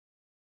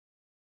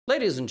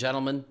Ladies and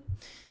gentlemen,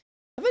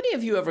 have any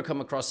of you ever come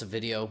across a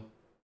video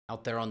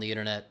out there on the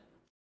internet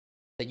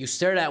that you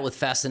stared at with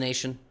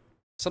fascination?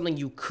 Something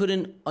you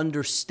couldn't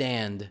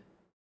understand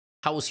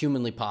how it was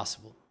humanly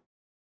possible?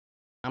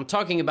 I'm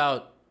talking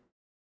about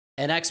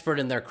an expert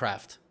in their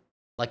craft,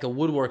 like a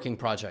woodworking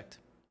project,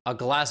 a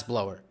glass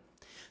blower.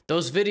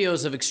 Those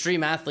videos of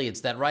extreme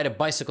athletes that ride a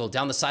bicycle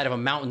down the side of a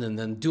mountain and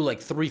then do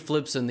like 3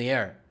 flips in the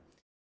air.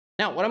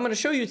 Now, what I'm going to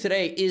show you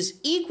today is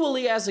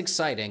equally as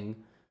exciting,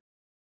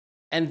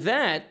 and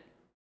that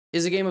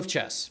is a game of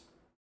chess.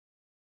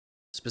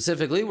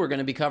 Specifically, we're going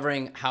to be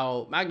covering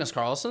how Magnus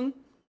Carlsen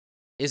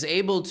is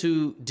able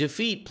to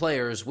defeat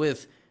players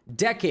with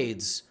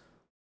decades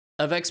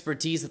of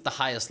expertise at the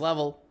highest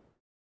level,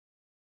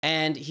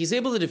 and he's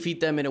able to defeat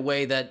them in a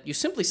way that you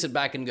simply sit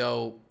back and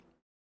go,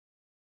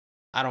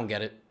 I don't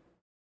get it.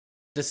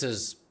 This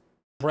is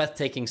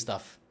breathtaking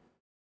stuff.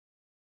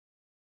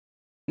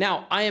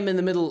 Now, I am in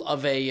the middle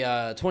of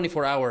a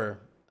 24-hour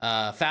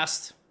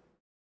fast.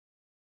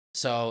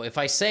 So if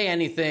I say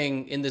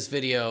anything in this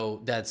video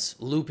that's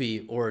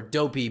loopy or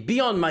dopey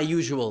beyond my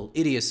usual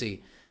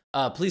idiocy,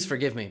 please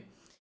forgive me.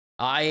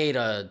 I ate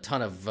a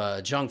ton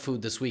of junk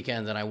food this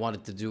weekend and I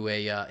wanted to do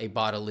a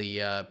bodily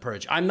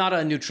purge. I'm not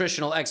a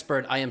nutritional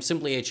expert. I am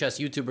simply a chess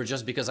YouTuber.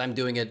 Just because I'm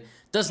doing it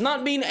does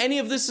not mean any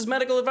of this is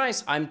medical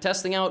advice. I'm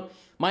testing out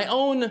my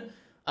own,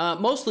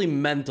 mostly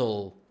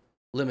mental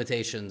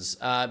limitations,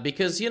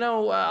 because, you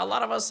know, a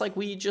lot of us, like,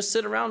 we just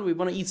sit around, we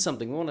want to eat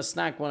something, we want to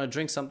snack, want to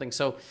drink something.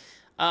 So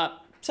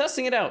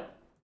testing it out,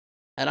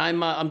 and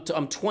I'm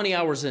 20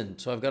 hours in,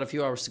 so I've got a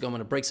few hours to go. I'm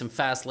gonna break some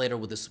fast later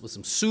with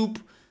some soup,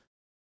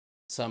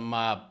 some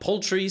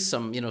poultry,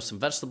 some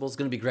vegetables. It's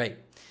gonna be great.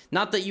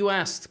 Not that you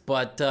asked,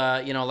 but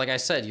you know, like I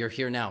said, you're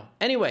here now.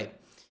 Anyway,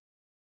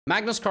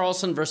 Magnus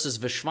Carlsen versus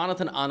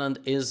Viswanathan Anand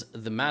is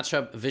the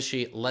matchup.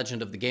 Vishy,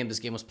 legend of the game. This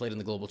game was played in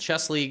the Global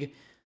Chess League,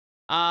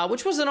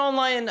 which was an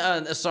online.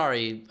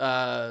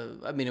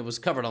 I mean, it was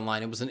covered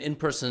online. It was an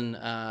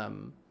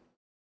in-person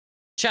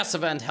chess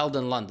event held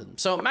in London.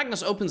 So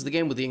Magnus opens the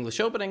game with the English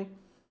opening,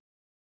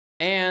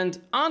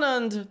 and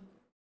Anand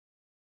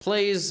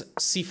plays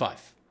c5.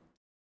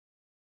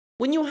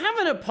 When you have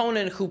an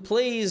opponent who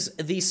plays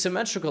the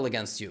symmetrical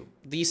against you,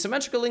 the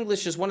symmetrical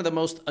English is one of the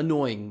most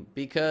annoying,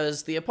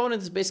 because the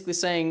opponent is basically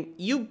saying,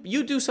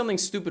 you do something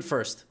stupid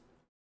first.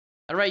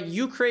 All right,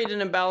 you create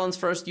an imbalance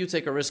first, you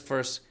take a risk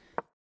first.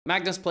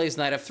 Magnus plays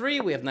knight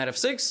f3, we have knight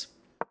f6,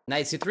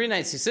 knight c3,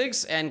 knight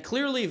c6, and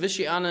clearly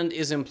Vishy Anand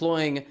is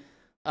employing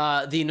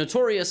the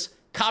notorious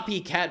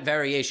copycat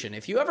variation.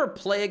 If you ever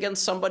play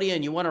against somebody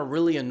and you want to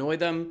really annoy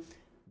them,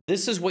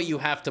 this is what you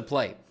have to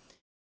play.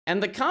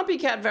 And the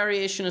copycat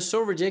variation is so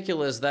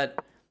ridiculous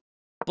that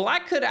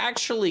black could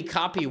actually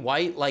copy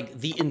white like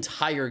the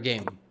entire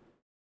game.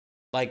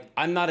 Like,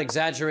 I'm not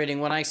exaggerating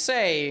when I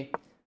say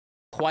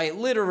quite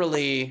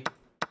literally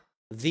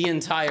the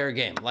entire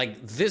game.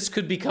 Like, this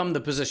could become the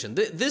position.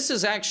 This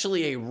is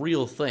actually a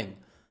real thing.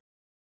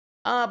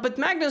 But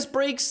Magnus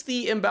breaks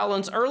the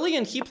imbalance early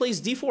and he plays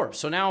d4.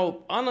 So now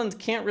Anand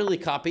can't really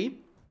copy.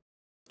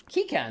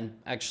 He can,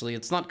 actually.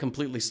 It's not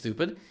completely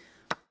stupid.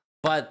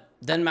 But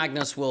then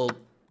Magnus will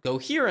go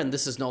here, and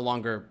this is no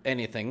longer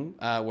anything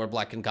where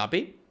black can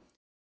copy.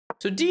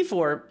 So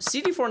d4,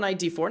 cd4, knight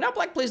d4. Now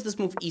black plays this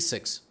move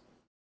e6.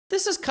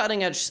 This is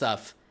cutting-edge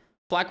stuff.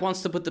 Black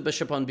wants to put the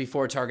bishop on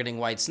b4, targeting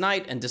white's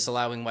knight and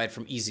disallowing white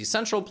from easy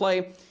central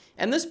play.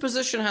 And this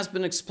position has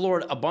been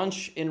explored a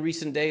bunch in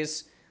recent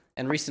days.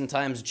 And recent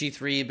times,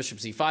 g3, bishop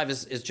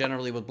c5 is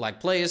generally what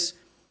black plays.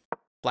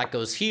 Black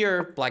goes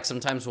here. Black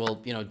sometimes will,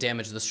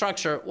 damage the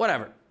structure.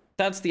 Whatever.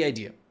 That's the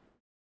idea.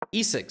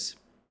 e6.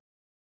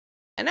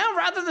 And now,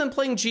 rather than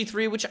playing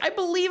g3, which I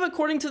believe,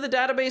 according to the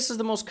database, is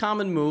the most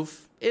common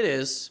move, it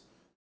is.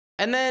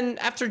 And then,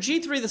 after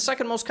g3, the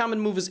second most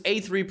common move is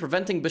a3,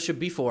 preventing bishop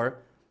b4.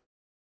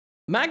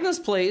 Magnus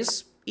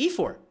plays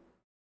e4,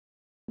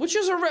 which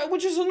is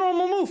a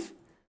normal move.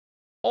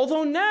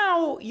 Although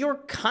now you're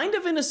kind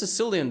of in a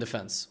Sicilian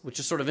defense, which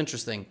is sort of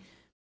interesting.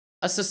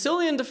 A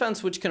Sicilian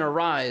defense which can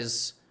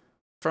arise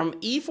from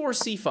e4,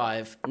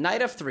 c5, knight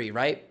f3,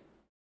 right?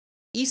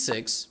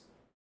 e6,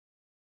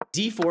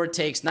 d4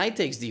 takes, knight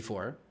takes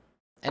d4,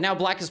 and now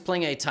black is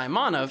playing a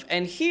Taimanov,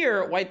 and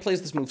here white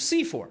plays this move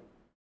c4.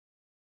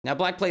 Now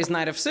black plays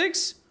knight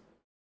f6,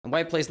 and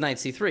white plays knight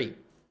c3.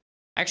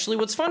 Actually,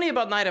 what's funny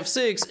about knight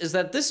f6 is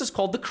that this is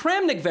called the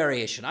Kramnik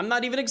variation. I'm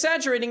not even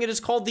exaggerating. It is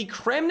called the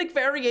Kramnik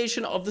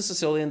variation of the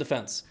Sicilian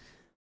defense.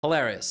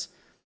 Hilarious.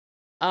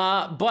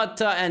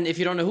 And if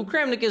you don't know who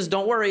Kramnik is,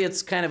 don't worry.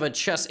 It's kind of a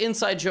chess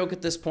inside joke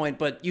at this point,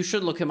 but you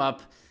should look him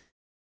up.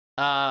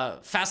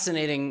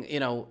 Fascinating,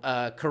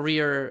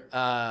 career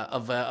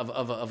of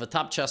a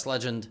top chess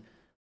legend,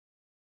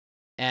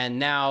 and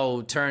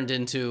now turned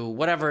into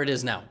whatever it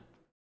is now.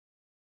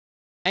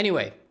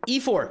 Anyway,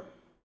 e4.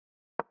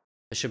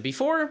 Bishop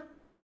b4.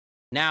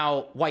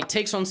 Now white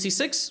takes on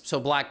c6, so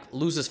black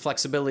loses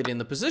flexibility in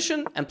the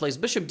position and plays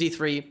bishop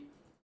d3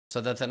 so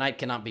that the knight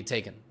cannot be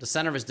taken. The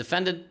center is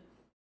defended.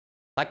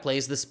 Black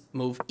plays this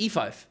move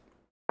e5,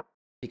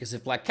 because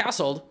if black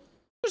castled,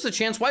 there's a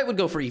chance white would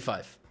go for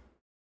e5.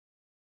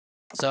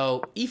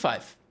 So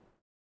e5.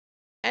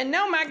 And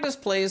now Magnus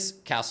plays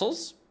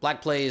castles.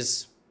 Black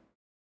plays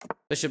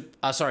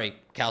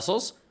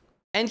castles.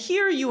 And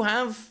here you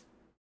have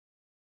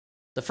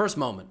the first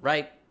moment,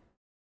 right?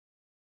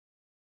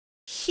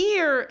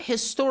 Here,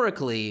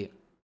 historically,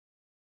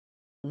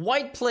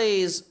 white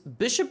plays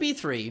bishop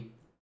e3,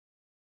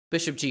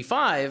 bishop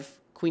g5,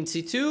 queen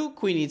c2,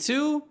 queen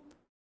e2,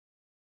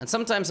 and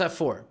sometimes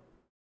f4.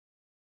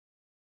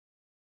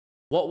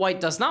 What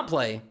white does not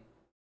play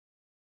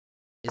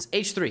is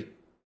h3.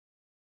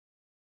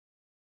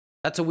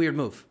 That's a weird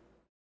move.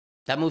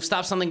 That move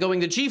stops something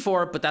going to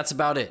g4, but that's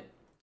about it.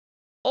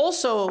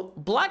 Also,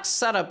 black's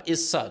setup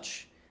is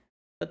such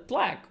that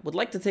black would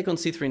like to take on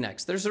c3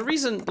 next. There's a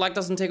reason black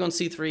doesn't take on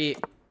c3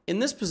 in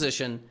this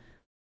position.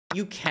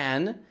 You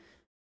can,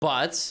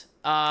 but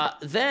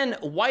then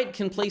white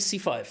can play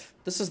c5.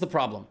 This is the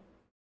problem.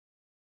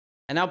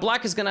 And now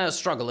black is gonna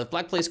struggle. If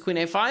black plays queen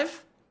a5,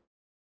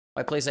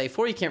 white plays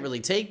a4, you can't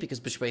really take because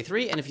bishop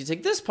a3. And if you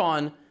take this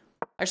pawn,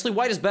 actually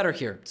white is better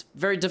here. It's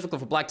very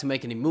difficult for black to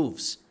make any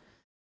moves.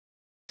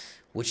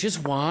 Which is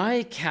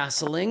why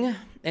castling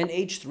and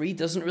h3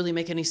 doesn't really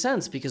make any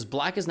sense, because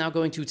black is now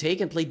going to take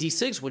and play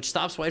d6, which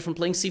stops white from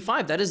playing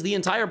c5. That is the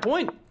entire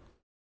point.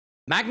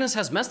 Magnus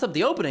has messed up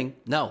the opening.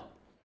 No.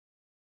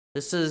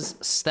 This is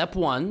step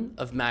one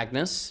of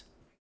Magnus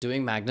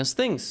doing Magnus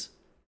things.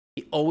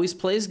 He always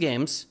plays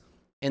games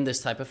in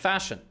this type of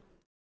fashion.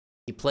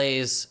 He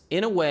plays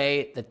in a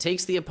way that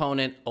takes the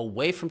opponent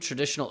away from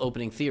traditional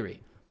opening theory.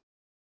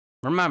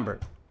 Remember,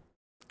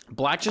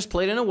 black just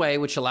played in a way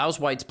which allows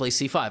white to play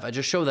c5. I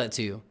just showed that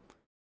to you.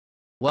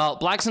 Well,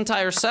 black's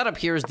entire setup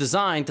here is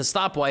designed to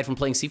stop white from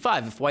playing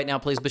c5. If white now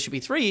plays bishop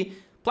e3,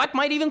 black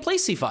might even play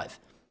c5.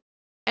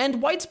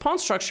 And white's pawn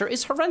structure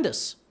is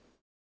horrendous.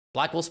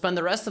 Black will spend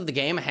the rest of the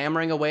game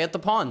hammering away at the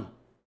pawn.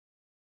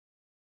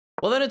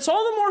 Well, then it's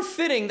all the more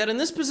fitting that in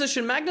this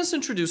position, Magnus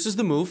introduces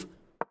the move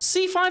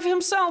c5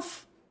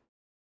 himself.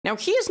 Now,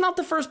 he is not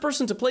the first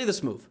person to play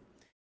this move.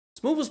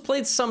 This move was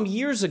played some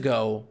years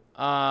ago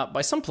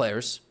by some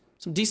players,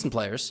 some decent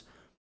players.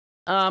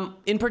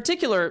 In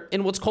particular,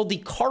 in what's called the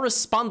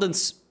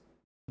correspondence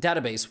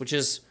database, which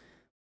is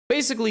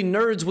basically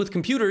nerds with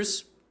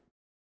computers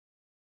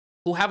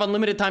who have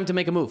unlimited time to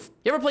make a move.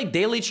 You ever play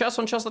daily chess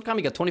on chess.com?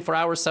 You got 24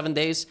 hours, 7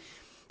 days.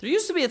 There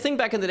used to be a thing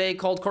back in the day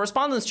called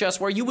correspondence chess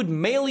where you would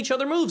mail each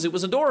other moves. It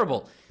was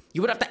adorable.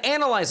 You would have to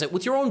analyze it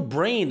with your own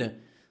brain,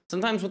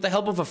 sometimes with the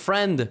help of a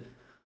friend.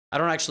 I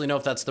don't actually know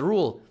if that's the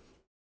rule.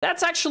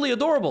 That's actually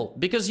adorable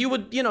because you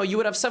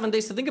would have 7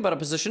 days to think about a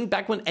position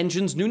back when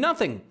engines knew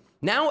nothing.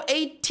 Now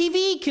a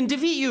TV can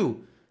defeat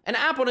you. An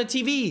app on a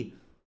TV.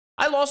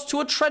 I lost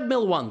to a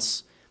treadmill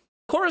once.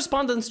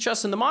 Correspondence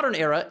chess in the modern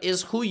era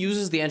is who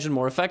uses the engine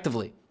more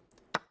effectively.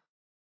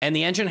 And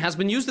the engine has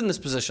been used in this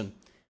position.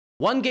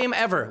 One game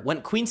ever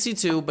went queen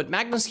c2, but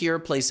Magnus here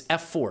plays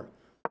f4.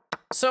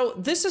 So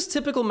this is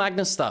typical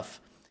Magnus stuff.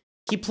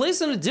 He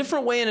plays in a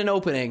different way in an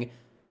opening,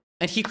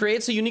 and he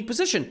creates a unique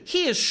position.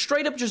 He is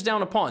straight up just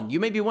down a pawn. You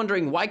may be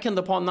wondering, why can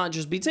the pawn not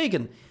just be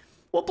taken?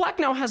 Well, black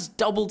now has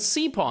doubled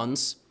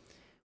c-pawns,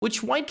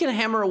 which white can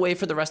hammer away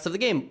for the rest of the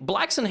game.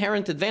 Black's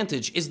inherent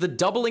advantage is the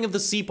doubling of the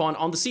c-pawn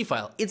on the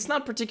c-file. It's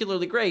not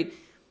particularly great.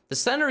 The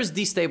center is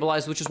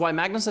destabilized, which is why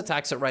Magnus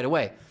attacks it right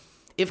away.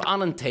 If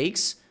Anand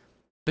takes,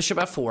 bishop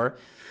f4,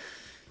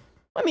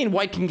 I mean,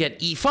 white can get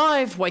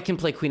e5, white can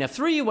play queen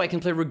f3, white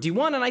can play rook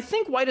d1, and I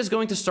think white is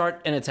going to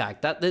start an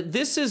attack.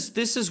 This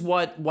is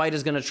what white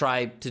is going to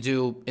try to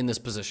do in this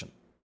position.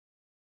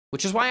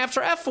 Which is why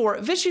after f4,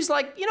 Vishy's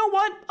like, you know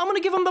what? I'm going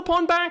to give him the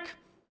pawn back.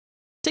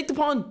 Take the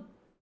pawn.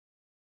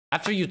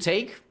 After you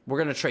take, we're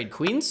going to trade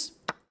queens.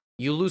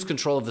 You lose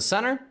control of the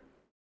center.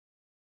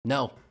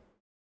 No.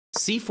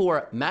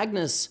 c4,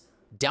 Magnus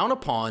down a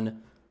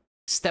pawn,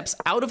 steps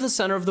out of the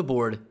center of the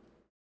board,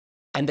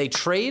 and they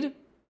trade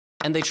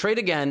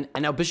again,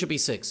 and now bishop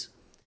e6.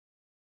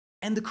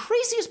 And the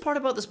craziest part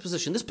about this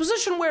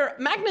position where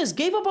Magnus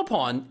gave up a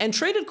pawn and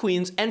traded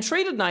queens and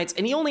traded knights,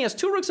 and he only has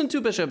 2 rooks and 2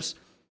 bishops,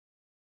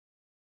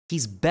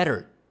 he's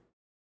better.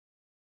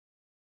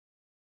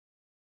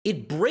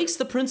 It breaks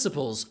the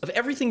principles of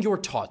everything you're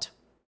taught.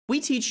 We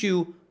teach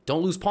you,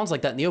 don't lose pawns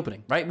like that in the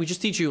opening, right? We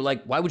just teach you,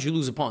 like, why would you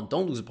lose a pawn?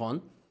 Don't lose a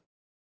pawn,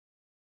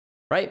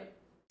 right?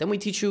 Then we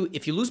teach you,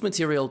 if you lose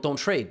material, don't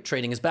trade.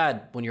 Trading is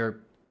bad when you're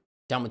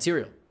down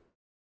material.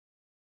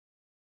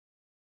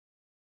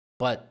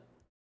 But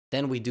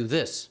then we do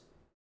this.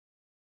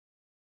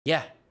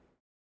 Yeah.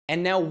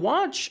 And now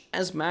watch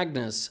as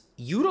Magnus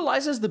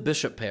utilizes the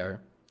bishop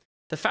pair.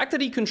 The fact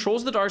that he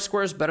controls the dark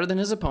squares better than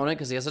his opponent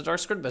because he has a dark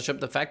squared bishop,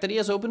 the fact that he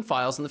has open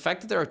files, and the fact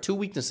that there are 2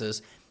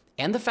 weaknesses,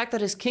 and the fact that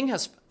his king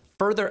has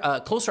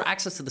closer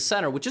access to the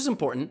center, which is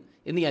important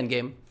in the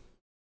endgame.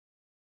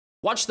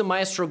 Watch the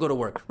maestro go to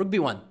work. Rook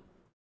b1.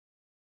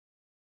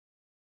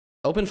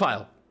 Open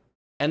file.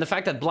 And the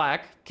fact that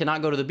black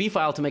cannot go to the b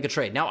file to make a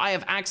trade. Now I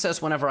have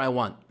access whenever I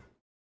want.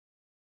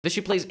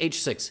 Vishy plays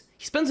h6.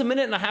 He spends a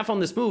minute and a half on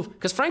this move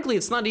because frankly,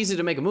 it's not easy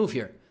to make a move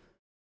here.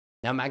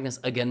 Now Magnus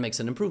again makes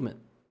an improvement.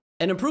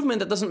 an improvement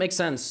that doesn't make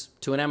sense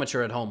to an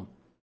amateur at home.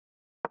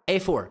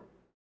 A4.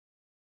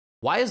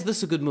 Why is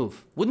this a good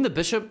move? Wouldn't the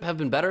bishop have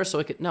been better so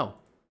it could... No.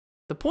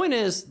 The point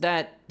is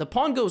that the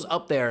pawn goes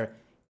up there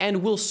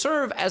and will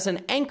serve as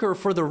an anchor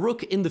for the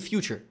rook in the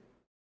future.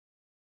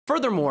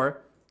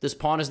 Furthermore, this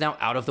pawn is now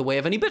out of the way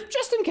of any bishop,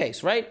 just in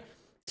case, right?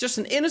 It's just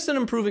an innocent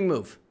improving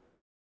move.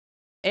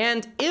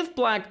 And if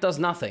black does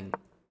nothing,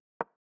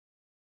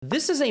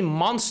 this is a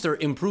monster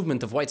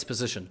improvement of white's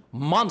position.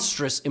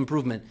 Monstrous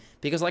improvement.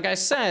 Because like I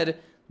said,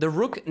 the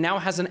rook now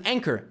has an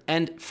anchor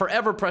and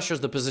forever pressures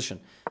the position.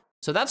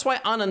 So that's why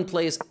Anand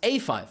plays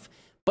a5.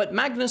 But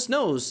Magnus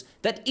knows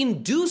that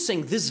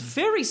inducing this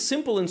very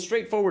simple and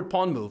straightforward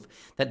pawn move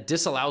that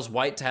disallows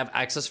white to have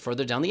access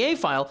further down the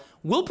a-file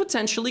will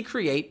potentially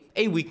create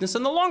a weakness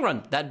in the long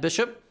run. That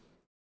bishop,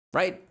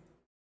 right,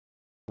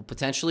 will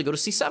potentially go to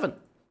c7.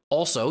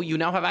 Also, you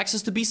now have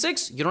access to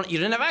b6. You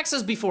didn't have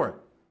access before.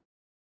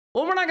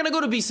 Well, we're not going to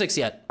go to b6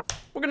 yet.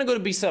 We're going to go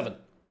to b7.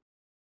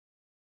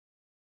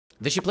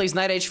 Vishy plays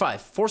knight h5,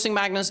 forcing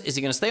Magnus. Is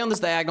he going to stay on this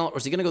diagonal, or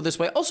is he going to go this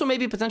way? Also,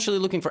 maybe potentially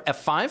looking for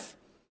f5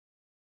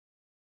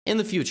 in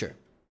the future.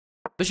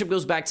 Bishop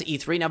goes back to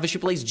e3. Now Vishy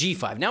plays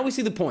g5. Now we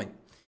see the point.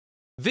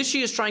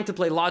 Vishy is trying to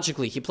play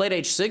logically. He played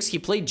h6, he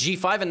played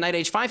g5 and knight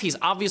h5. He's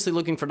obviously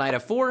looking for knight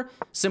f4.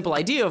 Simple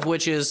idea of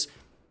which is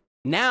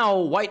now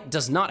white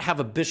does not have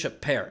a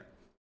bishop pair,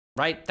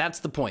 right? That's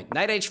the point.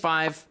 Knight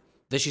h5.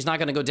 Vishy's not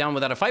going to go down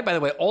without a fight. By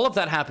the way, all of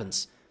that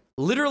happens.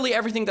 Literally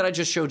everything that I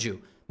just showed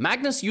you.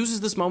 Magnus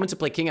uses this moment to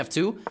play king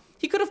f2.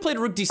 He could have played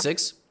rook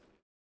d6,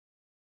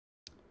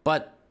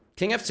 but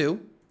king f2.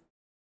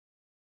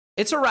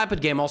 It's a rapid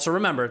game. Also,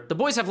 remember, the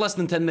boys have less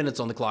than 10 minutes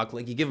on the clock.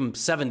 Like, you give them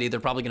 70, they're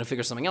probably going to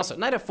figure something else out.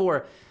 Knight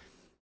f4,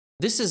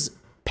 this is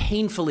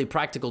painfully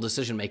practical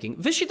decision-making.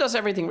 Vishy does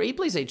everything right. He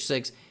plays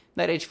h6,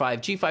 knight h5,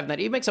 g5, knight.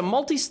 He makes a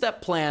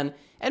multi-step plan,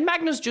 and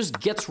Magnus just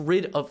gets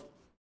rid of...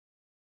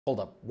 Hold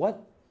up,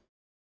 what?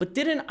 But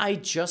didn't I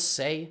just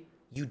say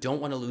you don't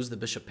want to lose the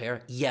bishop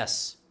pair?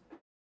 Yes.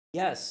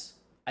 Yes,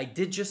 I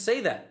did just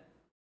say that.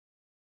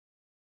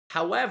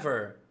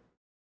 However,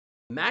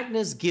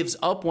 Magnus gives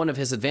up one of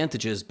his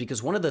advantages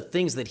because one of the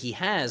things that he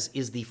has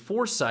is the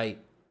foresight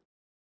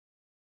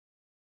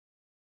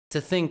to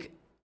think,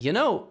 you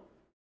know,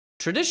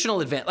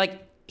 traditional advantage,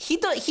 like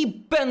he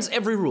bends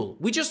every rule.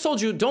 We just told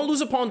you, don't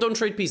lose a pawn, don't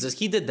trade pieces.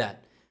 He did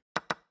that.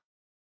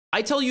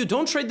 I tell you,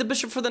 don't trade the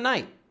bishop for the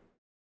knight.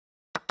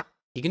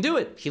 He can do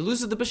it. He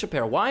loses the bishop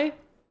pair. Why?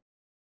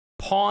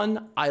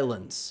 Pawn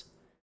islands.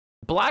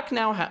 Black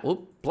now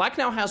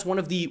has one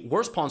of the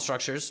worst pawn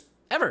structures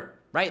ever,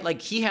 right?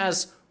 Like, he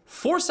has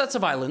 4 sets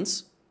of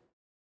islands,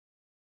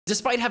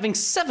 despite having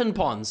 7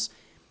 pawns.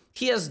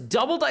 He has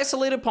doubled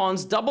isolated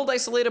pawns,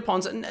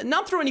 and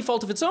not through any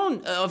fault of his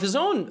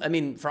own. I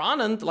mean, for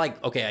Anand,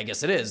 like, okay, I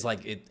guess it is.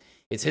 Like,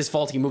 it's his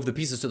fault he moved the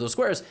pieces to those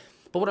squares.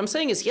 But what I'm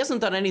saying is he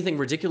hasn't done anything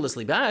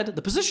ridiculously bad.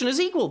 The position is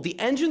equal. The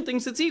engine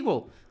thinks it's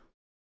equal.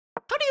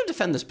 How do you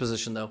defend this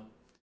position, though?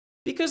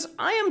 Because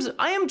I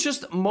am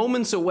just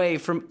moments away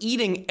from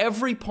eating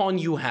every pawn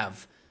you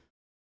have.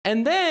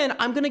 And then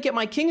I'm going to get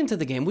my king into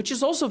the game, which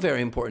is also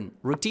very important.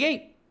 Rook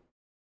d8.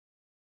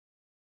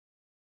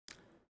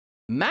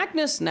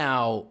 Magnus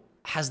now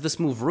has this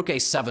move, rook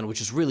a7,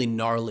 which is really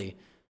gnarly.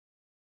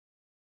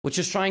 Which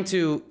is trying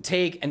to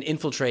take and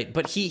infiltrate.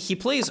 But he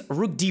plays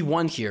rook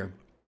d1 here.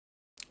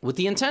 With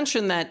the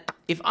intention that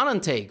if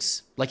Anand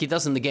takes, like he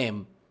does in the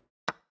game,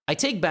 I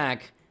take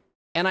back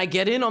and I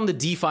get in on the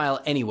d-file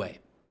anyway.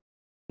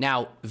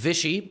 Now,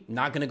 Vishy,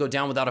 not going to go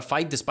down without a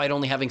fight, despite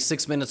only having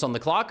 6 minutes on the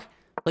clock,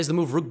 plays the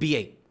move rook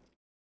b8.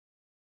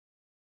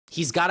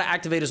 He's got to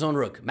activate his own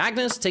rook.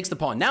 Magnus takes the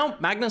pawn. Now,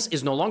 Magnus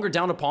is no longer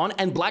down a pawn,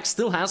 and black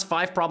still has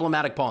 5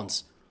 problematic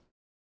pawns.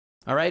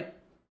 All right?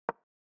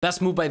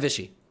 Best move by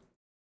Vishy.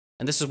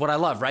 And this is what I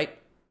love, right?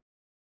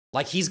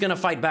 Like, he's going to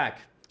fight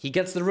back. He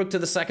gets the rook to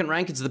the 2nd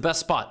rank. It's the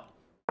best spot.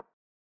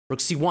 Rook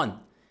c1.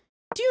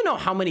 Do you know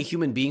how many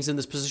human beings in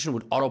this position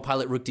would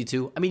autopilot rook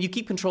d2? I mean, you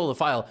keep control of the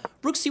file.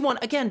 Rook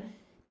c1, again,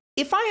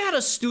 if I had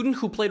a student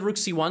who played rook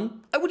c1,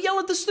 I would yell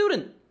at the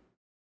student.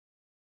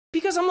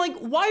 Because I'm like,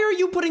 why are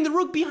you putting the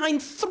rook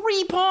behind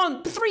 3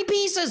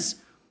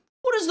 pieces?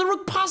 What is the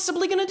rook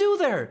possibly going to do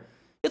there?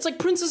 It's like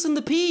Princess and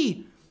the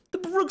Pea. The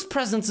rook's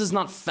presence is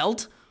not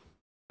felt.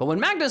 But when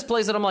Magnus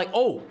plays it, I'm like,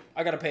 oh,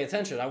 I got to pay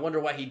attention. I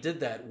wonder why he did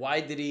that. Why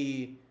did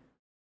he...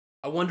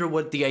 I wonder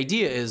what the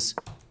idea is.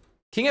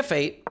 King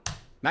f8.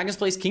 Magnus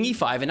plays king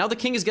e5, and now the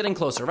king is getting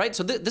closer, right?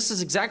 So this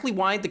is exactly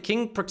why the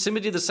king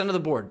proximity to the center of the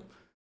board.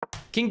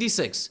 King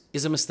d6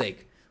 is a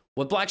mistake.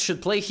 What black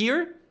should play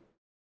here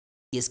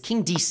is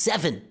king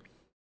d7,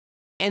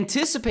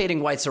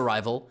 anticipating white's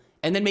arrival,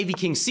 and then maybe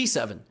king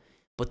c7.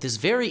 But this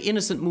very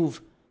innocent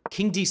move,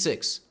 king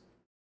d6,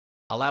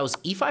 allows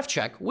e5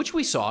 check, which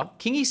we saw,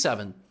 king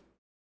e7,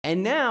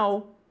 and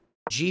now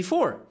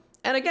g4.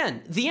 And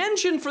again, the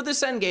engine for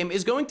this endgame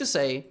is going to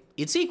say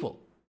it's equal.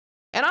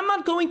 And I'm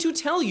not going to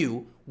tell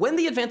you when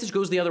the advantage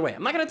goes the other way.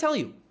 I'm not going to tell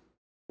you.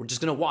 We're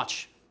just going to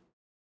watch.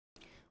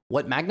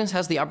 What Magnus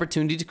has the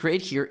opportunity to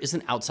create here is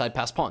an outside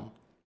pass pawn.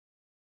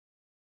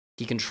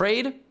 He can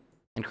trade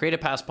and create a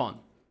pass pawn.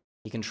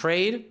 He can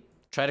trade,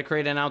 try to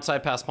create an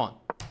outside pass pawn.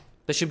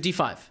 Bishop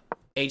d5,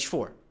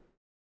 h4.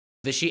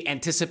 Vishy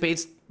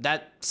anticipates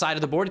that side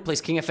of the board. He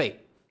plays king f8.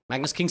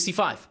 Magnus king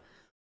c5.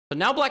 But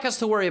now black has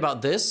to worry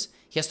about this.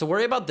 He has to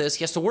worry about this.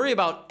 He has to worry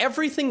about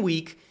everything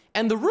weak.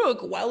 And the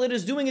rook, while it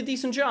is doing a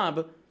decent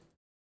job,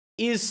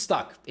 is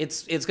stuck.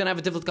 It's going to have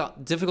a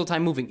difficult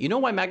time moving. You know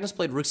why Magnus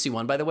played rook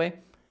c1, by the way?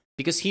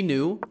 Because he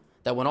knew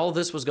that when all of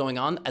this was going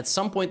on, at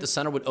some point the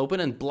center would open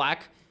and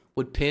black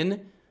would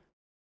pin.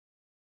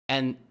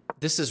 And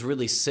this is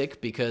really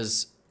sick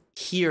because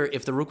here,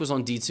 if the rook was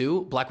on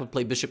d2, black would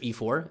play bishop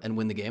e4 and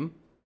win the game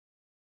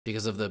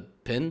because of the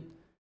pin.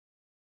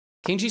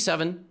 King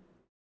g7,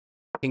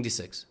 king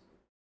d6.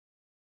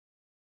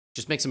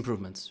 Just makes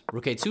improvements.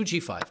 Rook a2,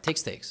 g5,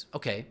 takes.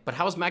 Okay, but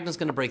how is Magnus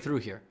going to break through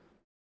here?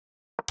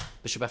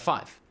 Bishop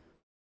f5.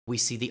 We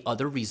see the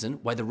other reason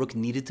why the rook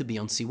needed to be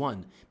on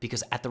c1,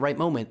 because at the right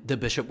moment, the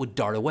bishop would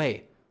dart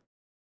away.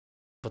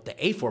 But the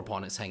a4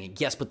 pawn is hanging.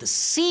 Yes, but the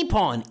c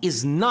pawn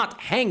is not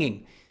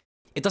hanging.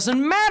 It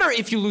doesn't matter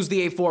if you lose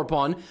the a4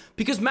 pawn,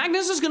 because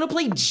Magnus is going to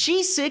play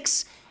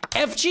g6,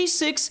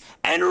 fg6,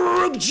 and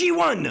rook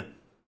g1.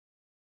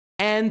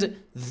 And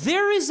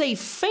there is a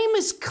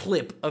famous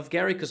clip of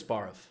Garry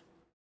Kasparov.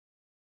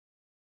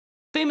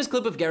 You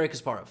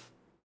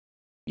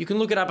can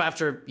look it up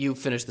after you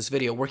finish this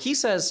video, where he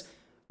says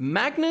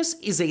Magnus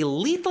is a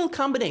lethal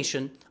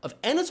combination of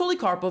Anatoly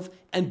Karpov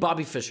and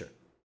Bobby Fischer.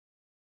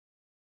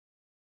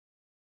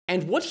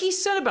 And what he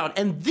said about,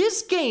 and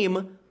this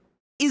game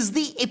is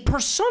a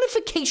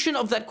personification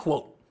of that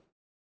quote.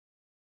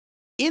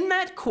 In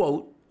that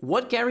quote,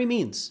 what Garry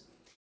means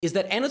is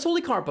that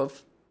Anatoly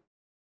Karpov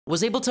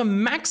was able to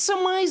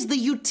maximize the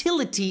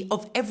utility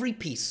of every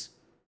piece.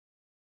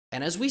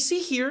 And as we see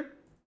here,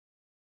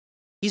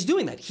 he's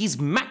doing that. He's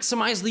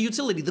maximized the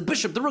utility, the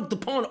bishop, the rook, the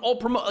pawn, all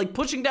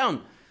pushing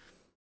down.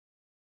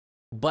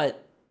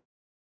 But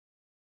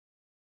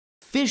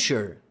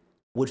Fischer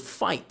would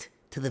fight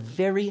to the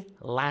very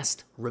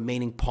last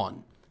remaining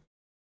pawn.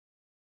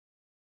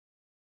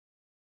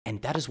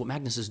 And that is what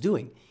Magnus is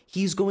doing.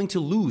 He's going to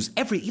lose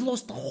he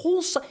lost the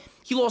whole side.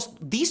 He lost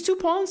these two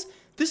pawns,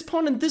 this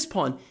pawn and this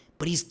pawn,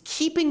 but he's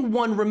keeping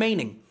one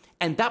remaining.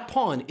 And that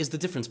pawn is the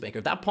difference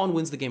maker. That pawn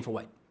wins the game for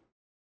white.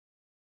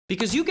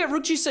 Because you get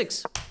rook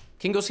g6,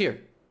 king goes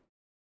here.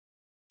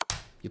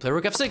 You play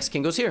rook f6,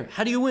 king goes here.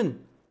 How do you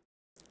win?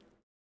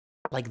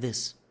 Like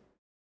this.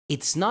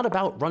 It's not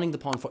about running the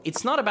pawn forward.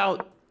 It's not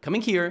about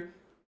coming here.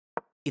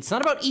 It's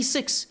not about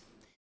e6.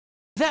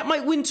 That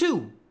might win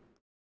too.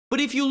 But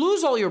if you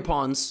lose all your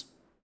pawns,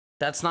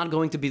 that's not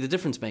going to be the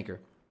difference maker.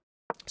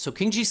 So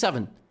king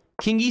g7,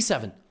 king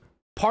e7,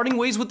 parting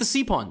ways with the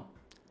c pawn.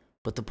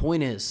 But the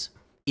point is,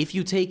 if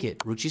you take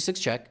it, rook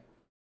g6 check.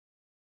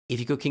 If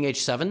you go king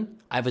h7,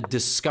 I have a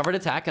discovered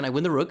attack and I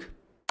win the rook.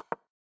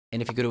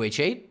 And if you go to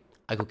h8,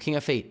 I go king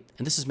f8,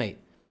 and this is mate.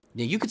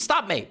 Now you could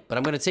stop mate, but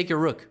I'm going to take your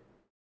rook.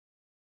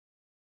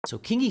 So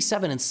king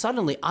e7, and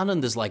suddenly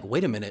Anand is like,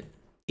 wait a minute,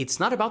 it's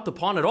not about the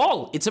pawn at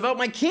all. It's about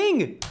my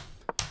king.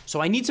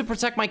 So I need to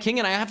protect my king,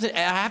 and I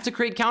have to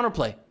create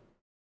counterplay.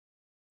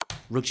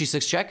 Rook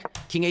g6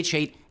 check, king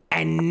h8,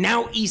 and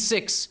now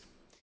e6.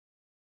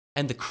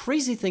 And the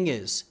crazy thing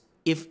is,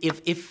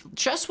 if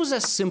chess was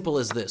as simple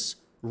as this,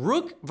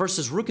 rook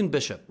versus rook and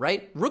bishop,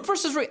 right? Rook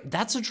versus rook,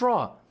 that's a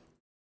draw.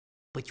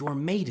 But you're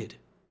mated.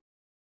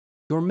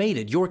 You're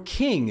mated. Your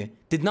king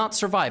did not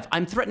survive.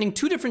 I'm threatening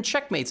two different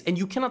checkmates, and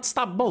you cannot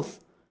stop both.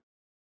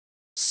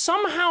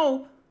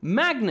 Somehow,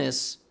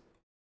 Magnus,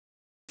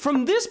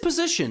 from this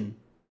position,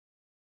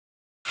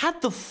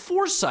 had the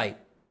foresight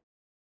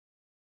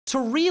to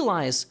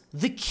realize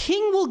the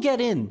king will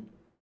get in,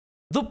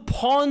 the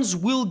pawns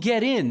will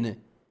get in,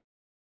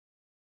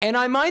 and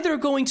I'm either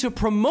going to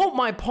promote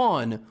my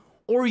pawn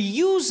or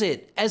use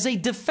it as a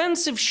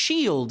defensive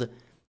shield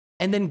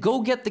and then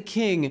go get the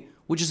king,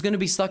 which is going to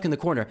be stuck in the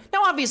corner.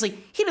 Now, obviously,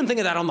 he didn't think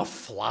of that on the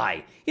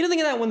fly. He didn't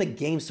think of that when the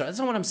game started. That's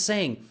not what I'm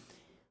saying.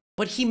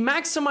 But he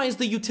maximized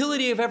the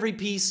utility of every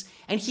piece,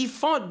 and he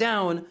fought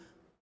down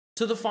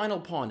to the final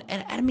pawn.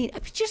 And I mean,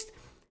 just,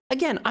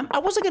 again, I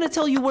wasn't going to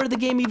tell you where the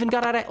game even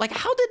got out of. Like,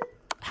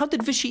 how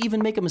did Vishy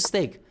even make a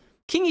mistake?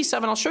 King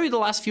e7, I'll show you the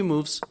last few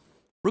moves.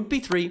 Rook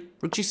b3,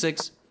 rook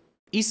g6,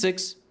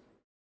 e6.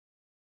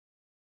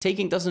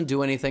 Taking doesn't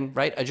do anything,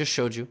 right? I just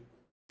showed you.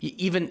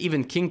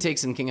 Even king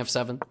takes and king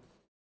f7.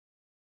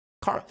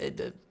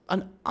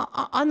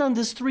 Anand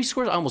is 3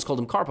 squares. I almost called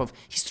him Karpov.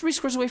 He's 3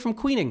 squares away from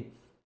queening.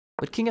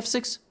 But king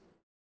f6,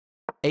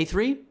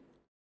 a3,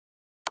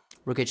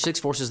 rook h6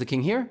 forces the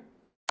king here.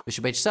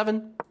 Bishop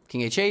h7,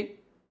 king h8,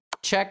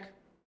 check,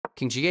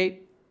 king g8,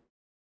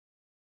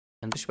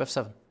 and bishop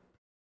f7.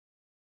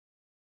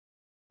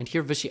 And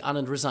here Vishy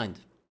Anand resigned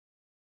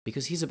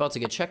because he's about to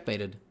get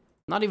checkmated,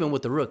 not even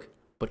with the rook,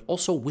 but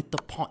also with the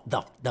pawn.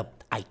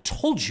 I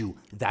told you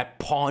that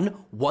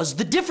pawn was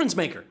the difference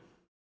maker.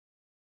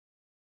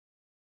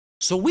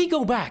 So we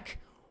go back.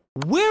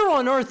 Where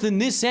on earth in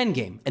this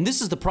endgame, and this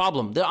is the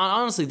problem,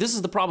 honestly, this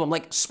is the problem,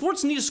 like,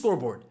 sports need a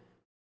scoreboard,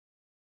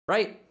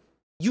 right?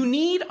 You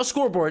need a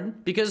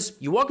scoreboard because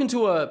you walk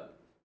into a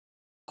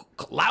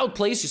loud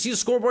place, you see the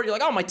scoreboard, you're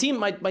like, oh, my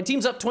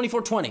team's up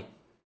 24-20.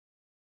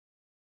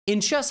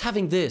 In chess,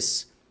 having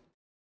this,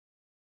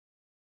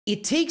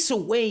 it takes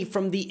away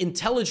from the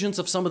intelligence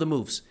of some of the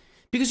moves.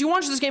 Because you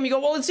watch this game, you go,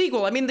 well, it's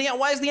equal. I mean,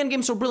 why is the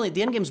endgame so brilliant?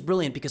 The endgame's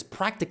brilliant because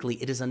practically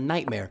it is a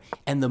nightmare.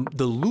 And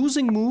the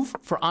losing move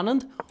for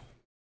Anand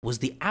was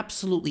the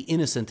absolutely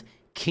innocent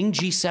King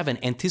G7,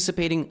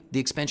 anticipating the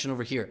expansion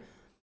over here.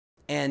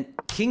 And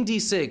King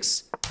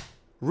D6,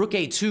 Rook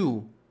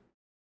A2,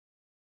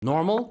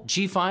 normal,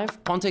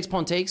 G5,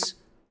 pawn takes,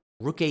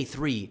 Rook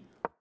A3.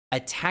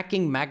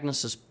 Attacking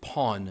Magnus's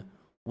pawn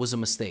was a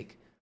mistake.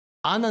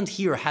 Anand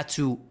here had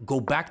to go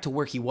back to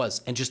where he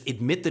was and just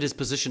admit that his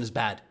position is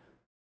bad.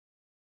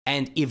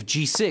 And if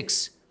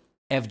G6,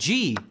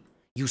 FG,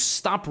 you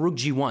stop Rook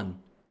G1.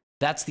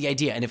 That's the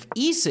idea. And if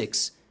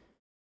E6,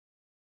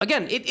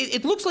 again,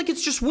 it looks like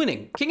it's just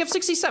winning. King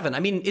F6, E7. I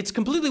mean, it's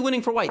completely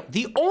winning for white.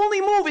 The only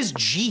move is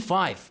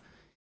G5.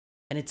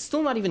 And it's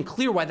still not even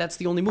clear why that's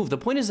the only move. The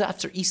point is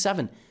after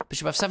E7,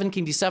 Bishop F7,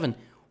 King D7,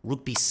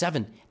 Rook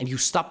B7, and you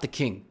stop the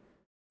king.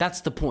 That's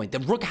the point. The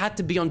Rook had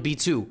to be on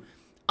B2.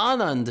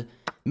 Anand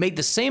made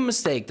the same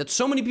mistake that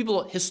so many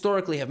people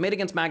historically have made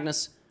against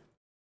Magnus.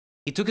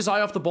 He took his eye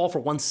off the ball for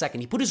 1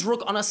 second. He put his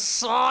Rook on a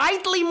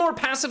slightly more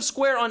passive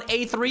square on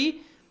A3.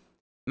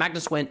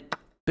 Magnus went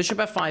Bishop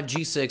F5,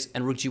 G6,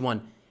 and Rook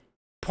G1.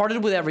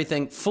 Parted with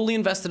everything, fully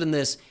invested in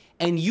this,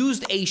 and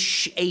used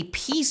a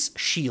peace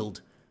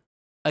shield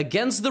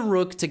against the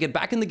Rook to get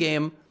back in the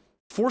game,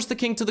 force the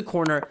king to the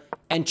corner,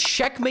 and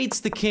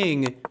checkmates the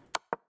king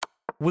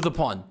with a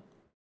pawn.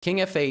 King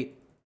F8,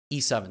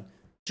 E7.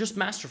 Just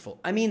masterful.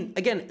 I mean,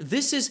 again,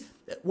 this is...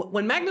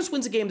 When Magnus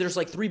wins a game, there's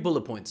like 3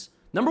 bullet points.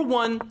 Number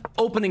 1,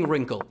 opening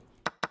wrinkle.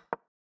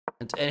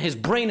 And his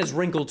brain is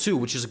wrinkled too,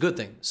 which is a good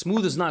thing.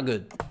 Smooth is not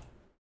good.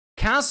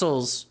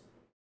 Castles,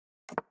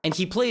 and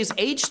he plays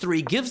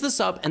H3, gives this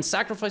up, and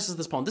sacrifices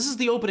this pawn. This is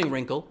the opening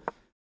wrinkle.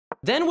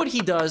 Then what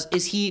he does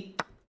is he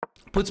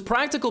puts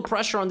practical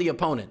pressure on the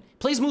opponent.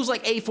 Plays moves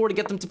like A4 to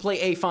get them to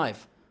play A5,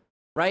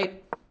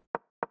 right?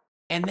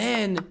 And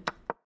then,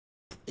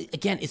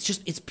 again,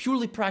 it's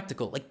purely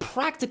practical. Like,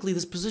 practically,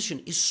 this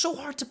position is so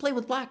hard to play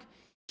with black.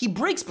 He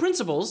breaks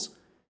principles,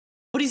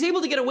 but he's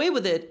able to get away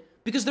with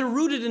it because they're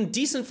rooted in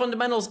decent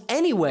fundamentals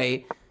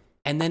anyway.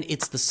 And then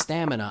it's the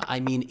stamina.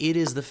 I mean, it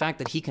is the fact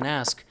that he can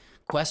ask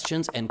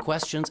questions and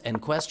questions and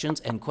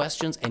questions and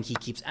questions, and he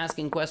keeps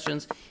asking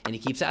questions and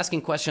he keeps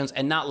asking questions,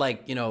 and not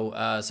like, you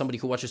know, somebody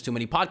who watches too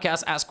many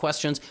podcasts asks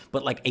questions,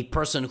 but like a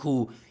person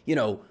who, you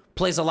know,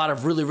 plays a lot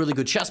of really, really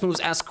good chess moves,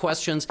 asks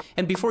questions,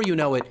 and before you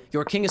know it,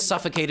 your king is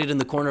suffocated in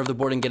the corner of the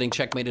board and getting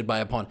checkmated by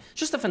a pawn.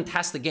 Just a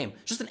fantastic game.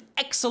 Just an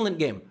excellent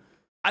game.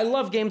 I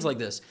love games like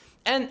this.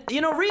 And, you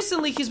know,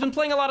 recently he's been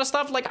playing a lot of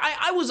stuff. Like,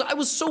 I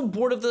was so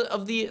bored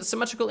of the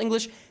symmetrical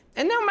English.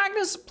 And now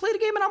Magnus played a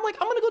game and I'm like,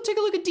 I'm gonna go take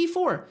a look at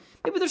D4.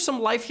 Maybe there's some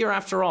life here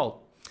after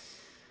all.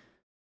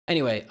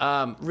 Anyway,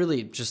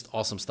 really just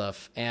awesome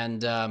stuff.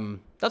 And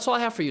that's all I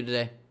have for you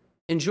today.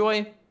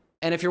 Enjoy.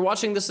 And if you're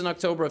watching this in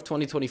October of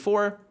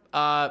 2024,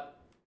 I'll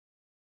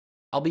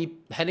be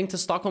heading to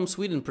Stockholm,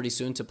 Sweden pretty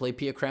soon to play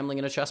Pia Kramling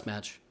in a chess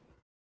match.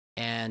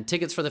 And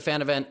tickets for the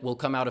fan event will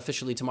come out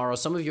officially tomorrow.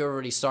 Some of you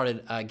already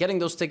started getting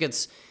those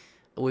tickets.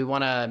 We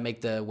want to make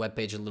the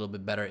webpage a little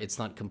bit better. It's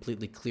not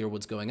completely clear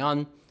what's going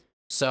on.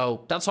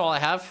 So that's all I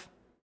have.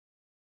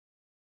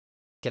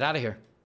 Get out of here.